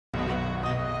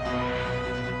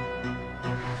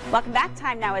Welcome back.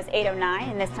 Time now is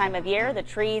 8:09, and this time of year the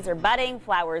trees are budding,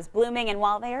 flowers blooming, and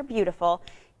while they are beautiful,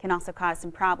 can also cause some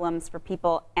problems for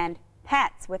people and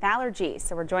pets with allergies.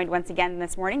 So we're joined once again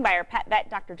this morning by our pet vet,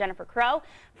 Dr. Jennifer Crow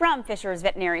from Fisher's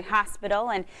Veterinary Hospital.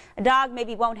 And a dog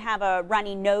maybe won't have a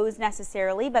runny nose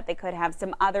necessarily, but they could have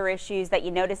some other issues that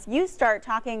you notice. You start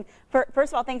talking,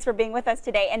 first of all, thanks for being with us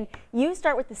today. And you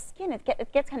start with the skin.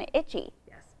 It gets kind of itchy.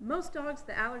 Yes, most dogs,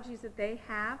 the allergies that they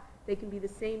have, they can be the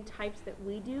same types that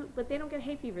we do, but they don't get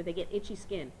hay fever. They get itchy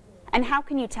skin. And how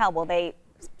can you tell? Will they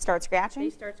start scratching? They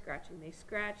start scratching. They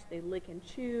scratch, they lick and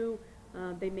chew.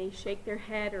 They may shake their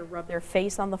head or rub their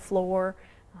face on the floor.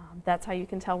 That's how you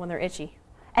can tell when they're itchy.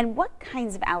 And what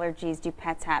kinds of allergies do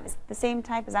pets have? Is it the same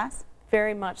type as us?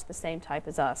 Very much the same type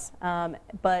as us.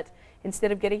 But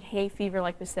instead of getting hay fever,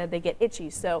 like we said, they get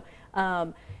itchy. So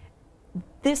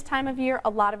this time of year, a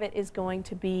lot of it is going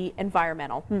to be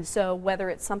environmental. So whether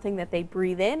it's something that they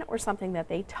breathe in or something that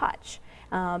they touch.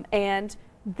 And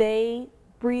they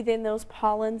breathe in those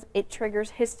pollens, it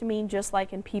triggers histamine just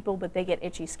like in people, but they get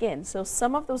itchy skin. So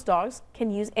some of those dogs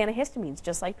can use antihistamines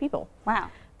just like people.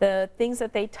 Wow. The things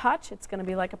that they touch, it's going to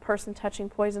be like a person touching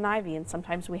poison ivy, and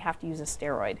sometimes we have to use a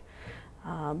steroid.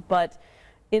 But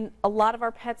in a lot of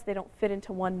our pets, they don't fit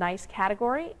into one nice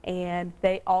category, and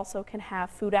they also can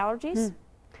have food allergies,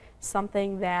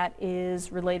 something that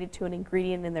is related to an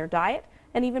ingredient in their diet,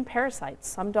 and even parasites.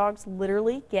 Some dogs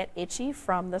literally get itchy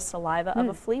from the saliva of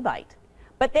a flea bite.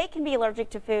 But they can be allergic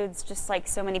to foods just like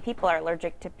so many people are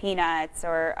allergic to peanuts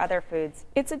or other foods.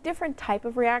 It's a different type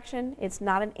of reaction. It's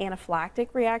not an anaphylactic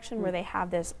reaction where they have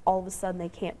this all of a sudden they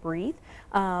can't breathe.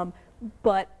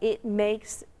 But it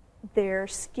makes their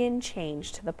skin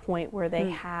change to the point where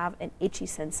they have an itchy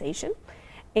sensation.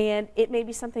 And it may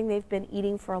be something they've been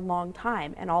eating for a long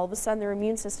time, and all of a sudden their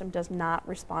immune system does not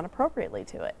respond appropriately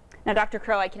to it. Now, Dr.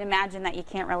 Crow, I can imagine that you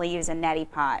can't really use a neti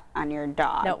pot on your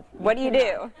dog. No. What do you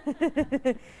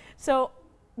do? So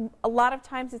a lot of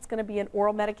times it's going to be an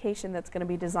oral medication that's going to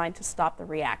be designed to stop the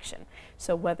reaction.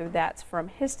 So whether that's from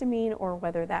histamine or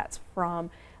whether that's from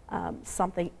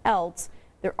something else,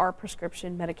 there are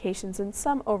prescription medications and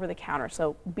some over the counter.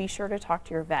 So be sure to talk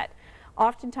to your vet.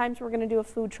 Oftentimes we're going to do a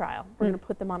food trial. We're going to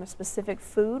put them on a specific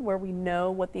food where we know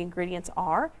what the ingredients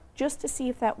are, just to see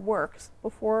if that works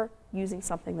before using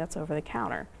something that's over the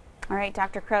counter. All right,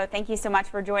 Dr. Crow, thank you so much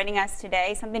for joining us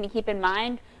today. Something to keep in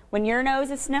mind, when your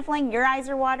nose is sniffling, your eyes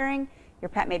are watering, your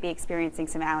pet may be experiencing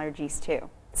some allergies too.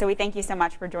 So we thank you so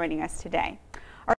much for joining us today.